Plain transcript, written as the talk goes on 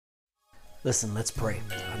Listen, let's pray.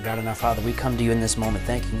 God and our Father, we come to you in this moment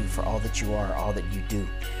thanking you for all that you are, all that you do.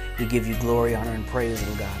 We give you glory, honor, and praise,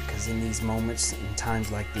 Lord God, because in these moments, in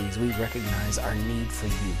times like these, we recognize our need for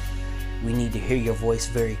you. We need to hear your voice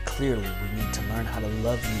very clearly. We need to learn how to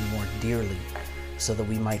love you more dearly so that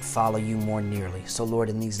we might follow you more nearly. So, Lord,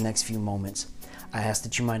 in these next few moments, I ask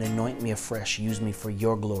that you might anoint me afresh, use me for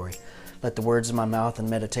your glory. Let the words of my mouth and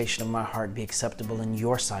meditation of my heart be acceptable in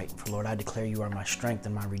your sight. For Lord, I declare you are my strength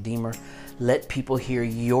and my redeemer. Let people hear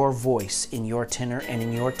your voice in your tenor and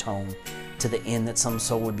in your tone to the end that some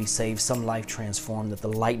soul would be saved, some life transformed, that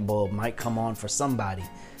the light bulb might come on for somebody,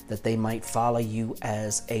 that they might follow you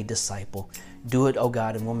as a disciple. Do it, oh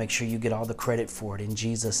God, and we'll make sure you get all the credit for it. In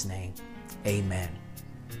Jesus' name, amen.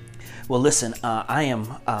 Well, listen, I am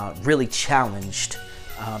really challenged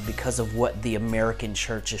because of what the American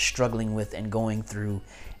church is struggling with and going through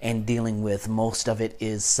and dealing with. Most of it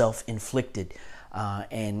is self-inflicted.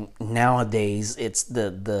 And nowadays, it's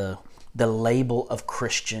the label of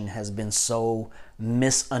Christian has been so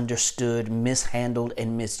misunderstood, mishandled,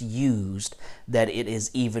 and misused that it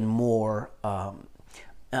is even more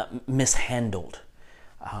mishandled.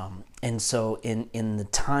 And so in the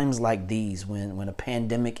times like these, when a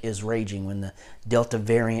pandemic is raging, when the Delta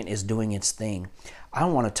variant is doing its thing, I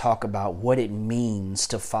want to talk about what it means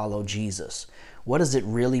to follow Jesus. What does it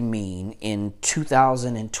really mean in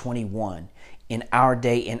 2021, in our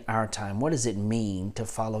day, in our time? What does it mean to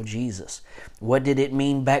follow Jesus? What did it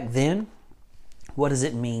mean back then? What does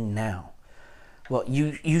it mean now? Well,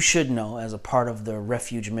 you should know, as a part of the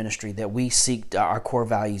Refuge Ministry, that we seek our core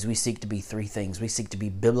values. We seek to be three things. We seek to be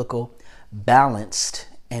biblical, balanced,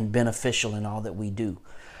 and beneficial in all that we do.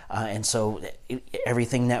 And so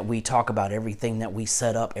everything that we talk about, everything that we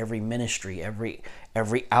set up, every ministry, every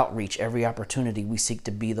outreach, every opportunity, we seek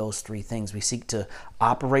to be those three things. We seek to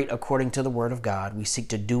operate according to the Word of God. We seek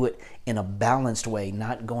to do it in a balanced way,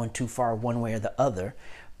 not going too far one way or the other.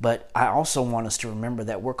 But I also want us to remember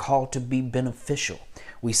that we're called to be beneficial.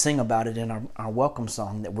 We sing about it in our welcome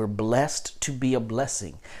song, that we're blessed to be a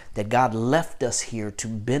blessing, that God left us here to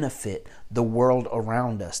benefit the world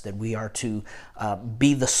around us, that we are to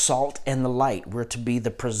be the salt and the light. We're to be the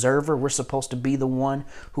preserver. We're supposed to be the one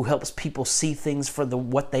who helps people see things for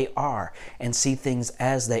what they are and see things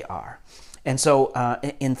as they are. And so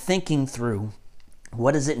in thinking through,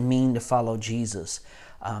 what does it mean to follow Jesus?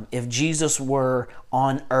 If Jesus were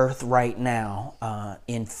on earth right now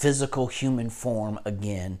in physical human form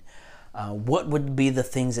again, what would be the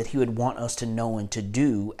things that he would want us to know and to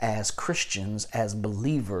do as Christians, as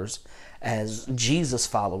believers, as Jesus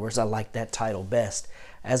followers? I like that title best.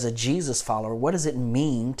 As a Jesus follower, what does it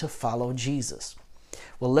mean to follow Jesus?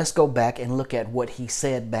 Well, let's go back and look at what he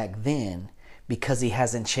said back then, because he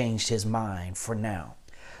hasn't changed his mind for now.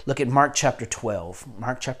 Look at Mark chapter 12.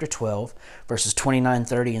 Mark chapter 12, verses 29,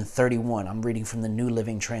 30, and 31. I'm reading from the New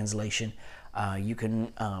Living Translation. You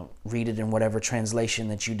can read it in whatever translation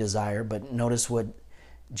that you desire, but notice what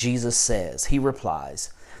Jesus says. He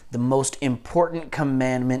replies, "The most important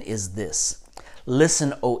commandment is this.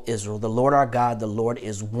 Listen, O Israel, the Lord our God, the Lord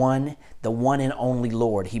is one, the one and only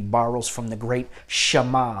Lord." He borrows from the great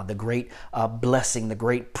Shema, the great blessing, the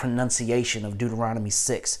great pronunciation of Deuteronomy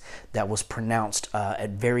 6 that was pronounced at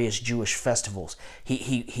various Jewish festivals.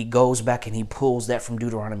 He goes back and he pulls that from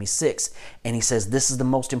Deuteronomy 6, and he says, this is the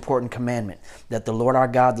most important commandment, that the Lord our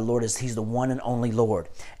God, the Lord he's the one and only Lord.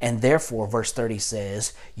 And therefore, verse 30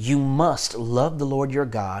 says, you must love the Lord your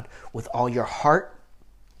God with all your heart,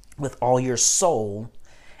 with all your soul,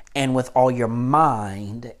 and with all your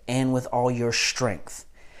mind, and with all your strength.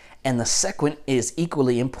 And the second is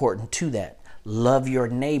equally important to that. Love your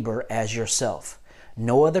neighbor as yourself.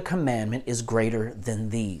 No other commandment is greater than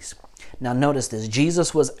these. Now notice this.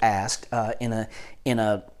 Jesus was asked in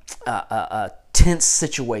a tense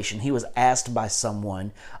situation. He was asked by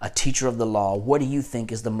someone, a teacher of the law, what do you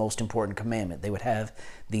think is the most important commandment? They would have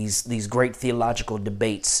these great theological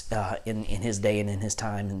debates in his day and in his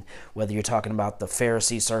time. And whether you're talking about the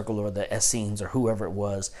Pharisee circle or the Essenes or whoever it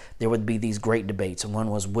was, there would be these great debates. And one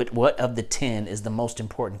was, what of the 10 is the most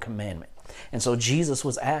important commandment? And so Jesus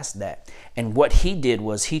was asked that. And what he did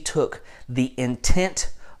was he took the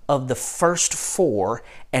intent of the first 4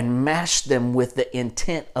 and mashed them with the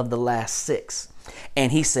intent of the last 6.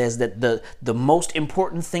 And he says that the most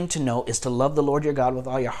important thing to know is to love the Lord your God with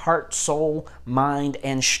all your heart, soul, mind,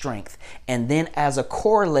 and strength. And then as a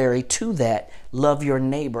corollary to that, love your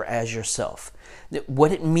neighbor as yourself.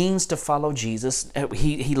 What it means to follow Jesus,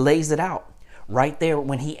 he lays it out. right there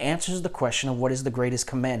when he answers the question of what is the greatest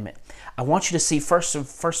commandment. I want you to see first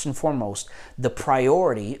and foremost the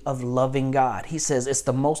priority of loving God. He says it's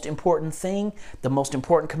the most important thing. The most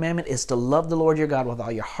important commandment is to love the Lord your God with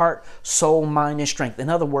all your heart, soul, mind, and strength. In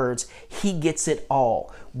other words, he gets it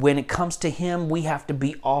all. When it comes to him, we have to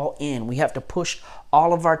be all in. We have to push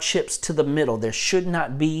all of our chips to the middle. There should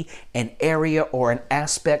not be an area or an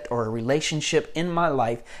aspect or a relationship in my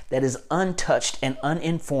life that is untouched and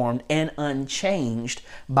uninformed and unchanged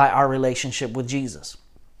by our relationship with Jesus.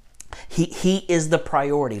 He is the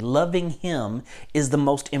priority. Loving him is the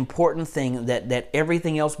most important thing that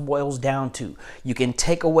everything else boils down to. You can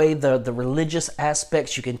take away the religious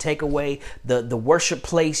aspects. You can take away the worship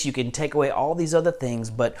place. You can take away all these other things.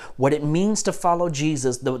 But what it means to follow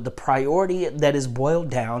Jesus, the priority that is boiled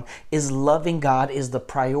down is loving God is the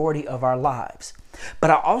priority of our lives. But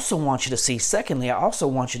I also want you to see, secondly, I also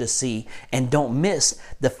want you to see and don't miss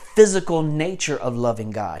the physical nature of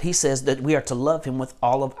loving God. He says that we are to love him with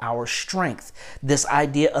all of our strength. This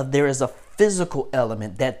idea of there is a physical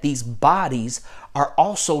element, that these bodies are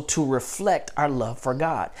also to reflect our love for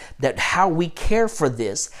God, that how we care for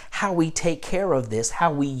this, how we take care of this,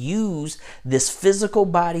 how we use this physical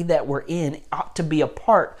body that we're in ought to be a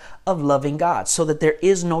part of loving God, so that there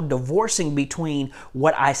is no divorcing between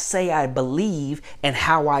what I say I believe and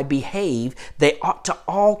how I behave. They ought to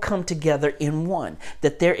all come together in one,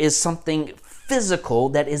 that there is something physical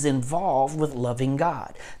that is involved with loving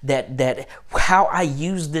God, that how I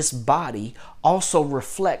use this body also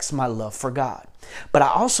reflects my love for God. But I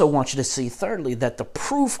also want you to see, thirdly, that the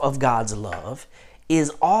proof of God's love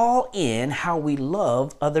is all in how we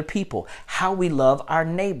love other people, how we love our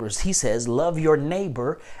neighbors. He says, love your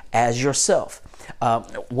neighbor as yourself.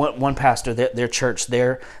 One pastor, their church,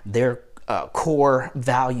 their core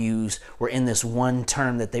values were in this one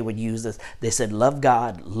term that they would use. They said, love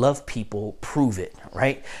God, love people, prove it,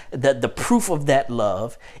 right? The proof of that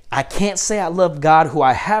love, I can't say I love God who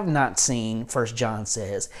I have not seen, 1 John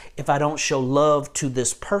says, if I don't show love to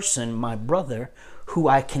this person, my brother, who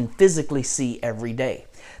I can physically see every day.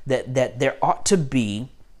 That there ought to be,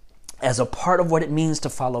 as a part of what it means to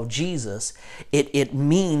follow Jesus, it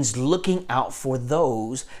means looking out for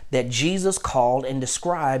those that Jesus called and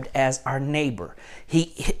described as our neighbor.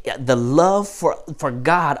 The love for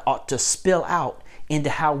God ought to spill out into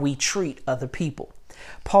how we treat other people.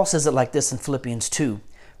 Paul says it like this in Philippians 2,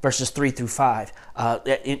 verses 3 through 5.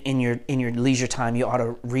 In your leisure time, you ought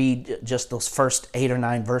to read just those first 8 or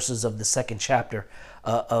 9 verses of the second chapter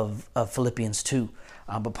of Philippians 2.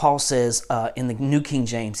 But Paul says in the New King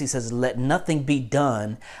James, he says, let nothing be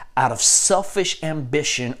done out of selfish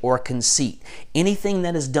ambition or conceit. Anything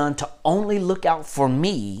that is done to only look out for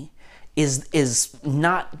me is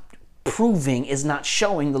not proving, is not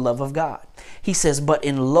showing the love of God. He says, but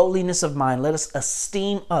in lowliness of mind, let us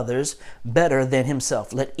esteem others better than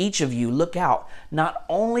himself. Let each of you look out not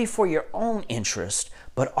only for your own interest,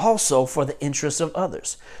 but also for the interest of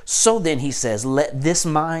others. So then he says, let this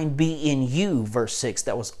mind be in you, verse 6,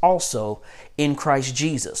 that was also in Christ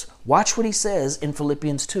Jesus. Watch what he says in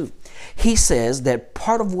Philippians 2. He says that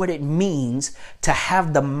part of what it means to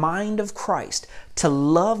have the mind of Christ, to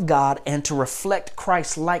love God and to reflect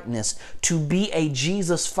Christ's likeness, to be a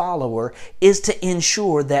Jesus follower, is to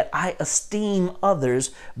ensure that I esteem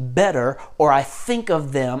others better, or I think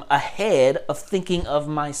of them ahead of thinking of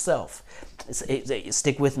myself.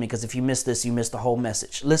 Stick with me, because if you miss this, you miss the whole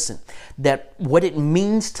message. Listen, that what it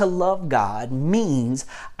means to love God means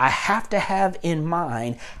I have to have in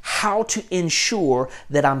mind how to ensure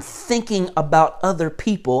that I'm thinking about other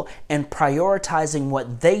people and prioritizing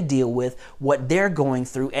what they deal with, what they're going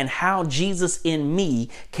through, and how Jesus in me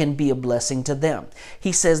can be a blessing to them.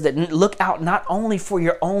 He says that look out not only for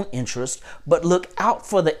your own interest, but look out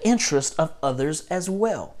for the interest of others as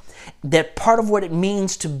well. That part of what it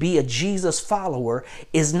means to be a Jesus follower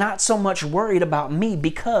is not so much worried about me,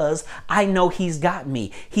 because I know he's got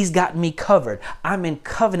me. He's got me covered. I'm in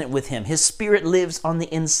covenant with him. His spirit lives on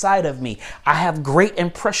the inside of me. I have great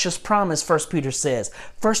and precious promise, 1 Peter says.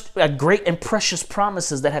 Great and precious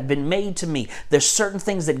promises that have been made to me. There's certain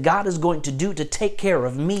things that God is going to do to take care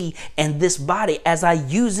of me and this body. As I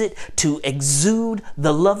use it to exude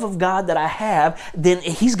the love of God that I have, then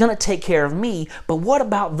he's going to take care of me. But what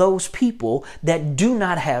about those people that do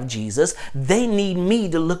not have Jesus? They need me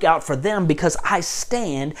to look out for them, because I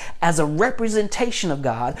stand as a representation of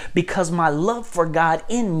God, because my love for God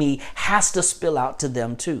in me has to spill out to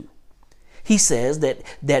them too. He says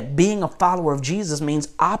that being a follower of Jesus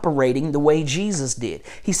means operating the way Jesus did.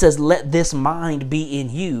 He says, let this mind be in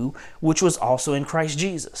you, which was also in Christ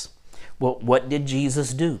Jesus. Well, what did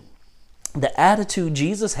Jesus do? The attitude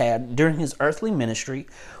Jesus had during his earthly ministry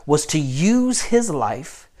was to use his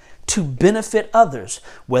life to benefit others,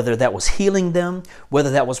 whether that was healing them, whether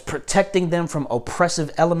that was protecting them from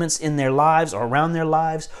oppressive elements in their lives or around their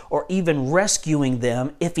lives, or even rescuing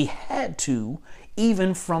them if he had to,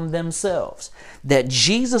 even from themselves. That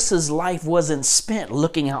Jesus's life wasn't spent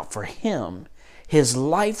looking out for him. His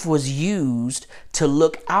life was used to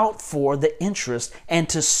look out for the interests and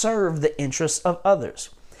to serve the interests of others.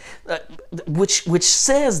 Which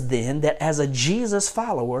says then that as a Jesus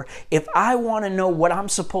follower, if I want to know what I'm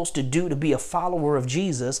supposed to do to be a follower of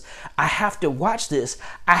Jesus, I have to watch this.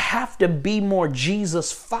 I have to be more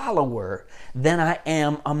Jesus follower than I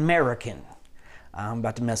am American. I'm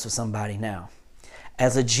about to mess with somebody now.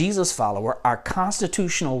 As a Jesus follower, our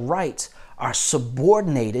constitutional rights are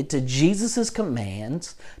subordinated to Jesus's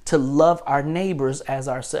commands to love our neighbors as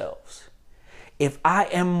ourselves. If I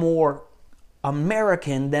am more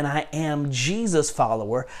American than I am Jesus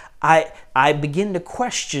follower, I begin to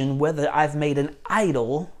question whether I've made an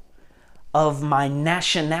idol of my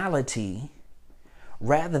nationality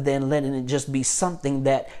rather than letting it just be something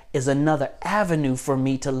that is another avenue for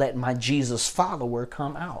me to let my Jesus follower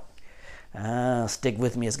come out. Stick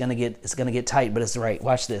with me. It's gonna get tight, but it's right.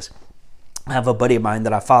 Watch this. I have a buddy of mine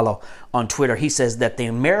that I follow on Twitter. He says that the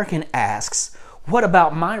American asks, "What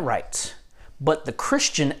about my rights?" But the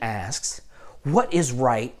Christian asks, "What is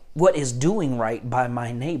right? What is doing right by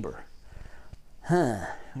my neighbor?"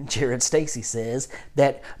 Jared Stacy says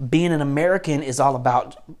that being an American is all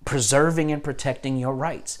about preserving and protecting your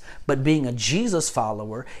rights. But being a Jesus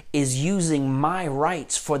follower is using my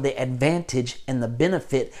rights for the advantage and the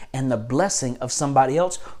benefit and the blessing of somebody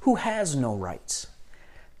else who has no rights.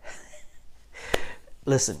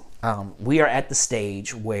 Listen, we are at the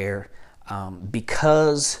stage where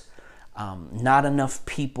because not enough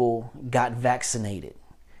people got vaccinated,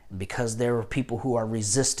 because there are people who are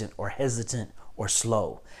resistant or hesitant or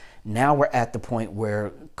slow. Now we're at the point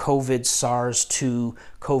where SARS-2,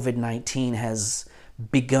 COVID-19 has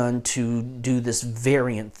begun to do this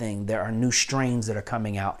variant thing. There are new strains that are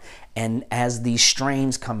coming out. And as these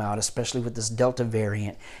strains come out, especially with this Delta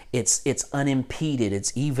variant, it's unimpeded.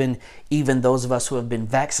 It's even those of us who have been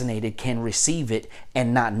vaccinated can receive it,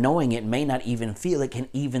 and not knowing it, may not even feel it, can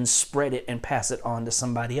even spread it and pass it on to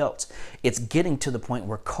somebody else. It's getting to the point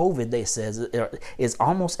where COVID, they says, is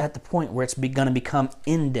almost at the point where it's going to become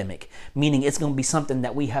endemic, meaning it's going to be something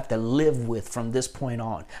that we have to live with from this point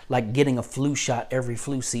on, like getting a flu shot every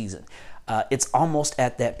flu season. It's almost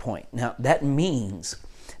at that point. Now, that means,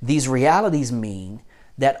 these realities mean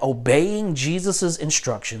that obeying Jesus's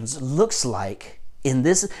instructions looks like,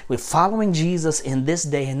 with following Jesus in this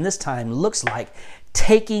day and this time, looks like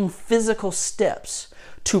taking physical steps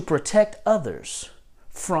to protect others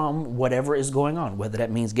from whatever is going on, whether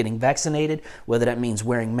that means getting vaccinated, whether that means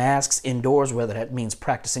wearing masks indoors, whether that means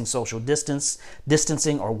practicing social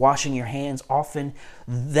distancing or washing your hands often.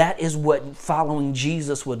 That is what following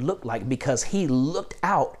Jesus would look like, because he looked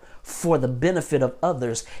out for the benefit of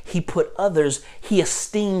others. He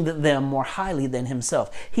esteemed them more highly than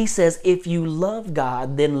himself. He says, if you love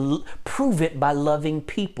God, then prove it by loving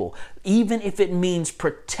people, even if it means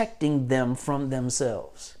protecting them from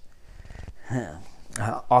themselves.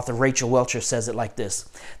 Author Rachel Welcher says it like this,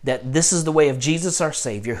 that this is the way of Jesus our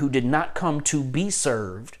Savior, who did not come to be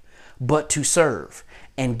served, but to serve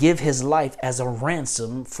and give his life as a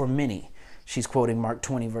ransom for many. She's quoting Mark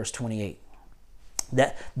 20, verse 28.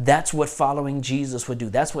 That's what following Jesus would do.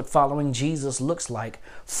 That's what following Jesus looks like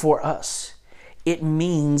for us. It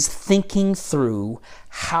means thinking through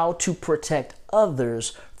how to protect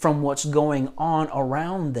others from what's going on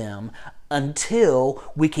around them, until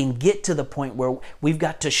we can get to the point where we've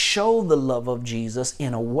got to show the love of Jesus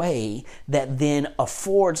in a way that then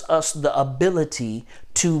affords us the ability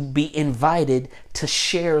to be invited to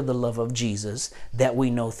share the love of Jesus that we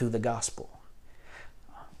know through the gospel.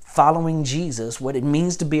 Following Jesus, what it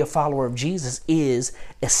means to be a follower of Jesus, is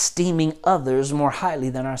esteeming others more highly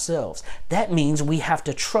than ourselves. That means we have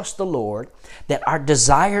to trust the Lord that our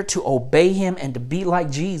desire to obey him and to be like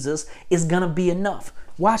Jesus is going to be enough.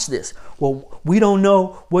 Watch this. Well, we don't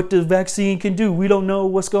know what the vaccine can do. We don't know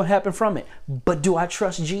what's going to happen from it. But do I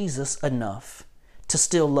trust Jesus enough to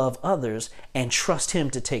still love others and trust him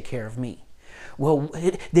to take care of me? Well,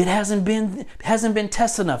 it hasn't been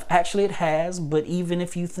tested enough. Actually, it has. But even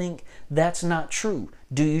if you think that's not true,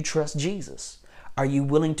 do you trust Jesus? Are you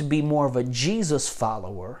willing to be more of a Jesus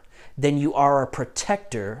follower than you are a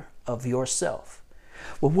protector of yourself?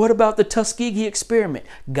 Well, what about the Tuskegee experiment?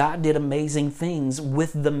 God did amazing things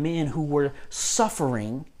with the men who were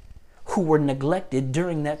suffering, who were neglected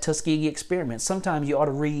during that Tuskegee experiment. Sometimes you ought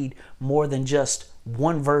to read more than just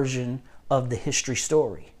one version of the history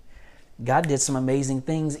story. God did some amazing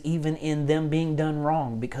things even in them being done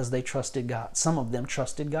wrong because they trusted God. Some of them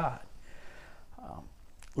trusted God.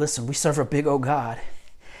 Listen, we serve a big old God.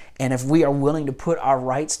 And if we are willing to put our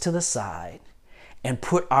rights to the side and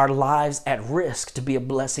put our lives at risk to be a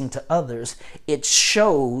blessing to others, it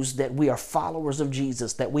shows that we are followers of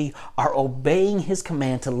Jesus, that we are obeying his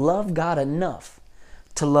command to love God enough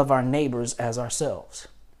to love our neighbors as ourselves.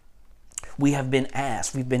 We have been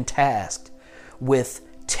asked, we've been tasked with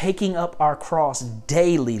taking up our cross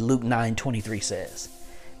daily, Luke 9:23 says,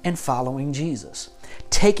 and following Jesus.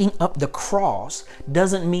 Taking up the cross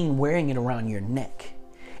doesn't mean wearing it around your neck.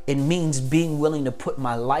 It means being willing to put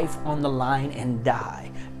my life on the line and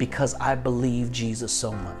die because I believe Jesus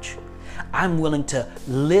so much. I'm willing to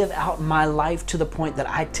live out my life to the point that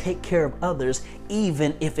I take care of others,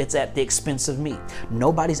 even if it's at the expense of me.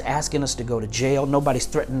 Nobody's asking us to go to jail. Nobody's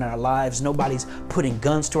threatening our lives. Nobody's putting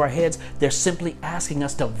guns to our heads. They're simply asking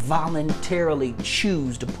us to voluntarily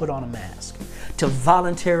choose to put on a mask, to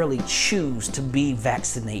voluntarily choose to be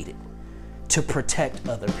vaccinated, to protect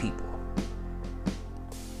other people.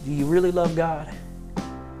 Do you really love God?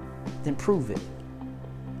 Then prove it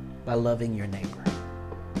by loving your neighbor.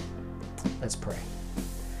 Let's pray.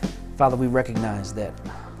 Father, we recognize that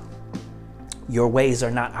your ways are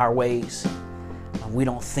not our ways. We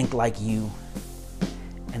don't think like you.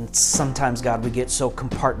 And sometimes, God, we get so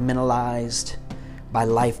compartmentalized by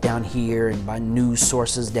life down here and by news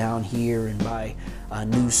sources down here and by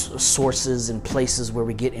news sources and places where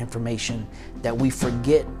we get information that we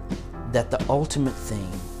forget that the ultimate thing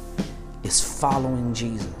is following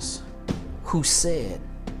Jesus, who said,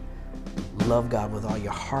 love God with all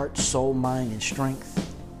your heart, soul, mind, and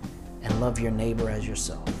strength, and love your neighbor as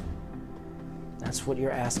yourself. That's what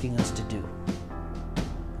you're asking us to do.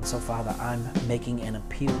 And so, Father, I'm making an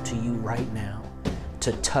appeal to you right now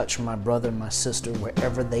to touch my brother, my sister,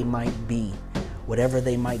 wherever they might be, whatever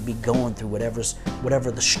they might be going through,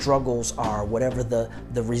 whatever the struggles are, whatever the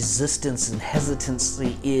resistance and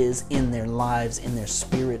hesitancy is in their lives, in their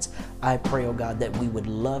spirits. I pray, oh God, that we would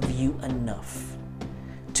love you enough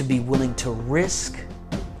to be willing to risk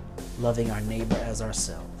loving our neighbor as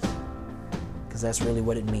ourselves, because that's really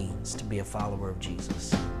what it means to be a follower of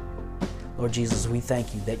Jesus. Lord Jesus, we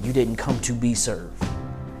thank you that you didn't come to be served,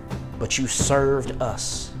 but you served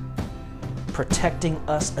us, protecting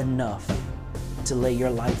us enough to lay your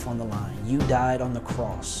life on the line. You died on the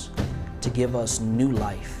cross to give us new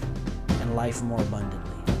life and life more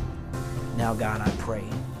abundantly. Now, God, I pray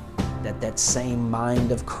that that same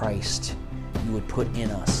mind of Christ you would put in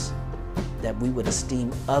us, that we would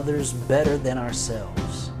esteem others better than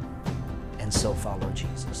ourselves, and so follow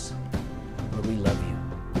Jesus. Lord, we love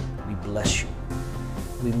you. We bless you.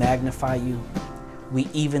 We magnify you. We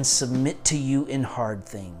even submit to you in hard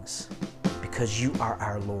things because you are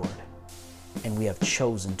our Lord, and we have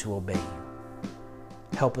chosen to obey you.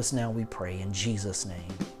 Help us now, we pray, in Jesus'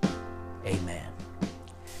 name. Amen.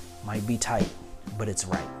 Might be tight, but it's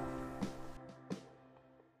right.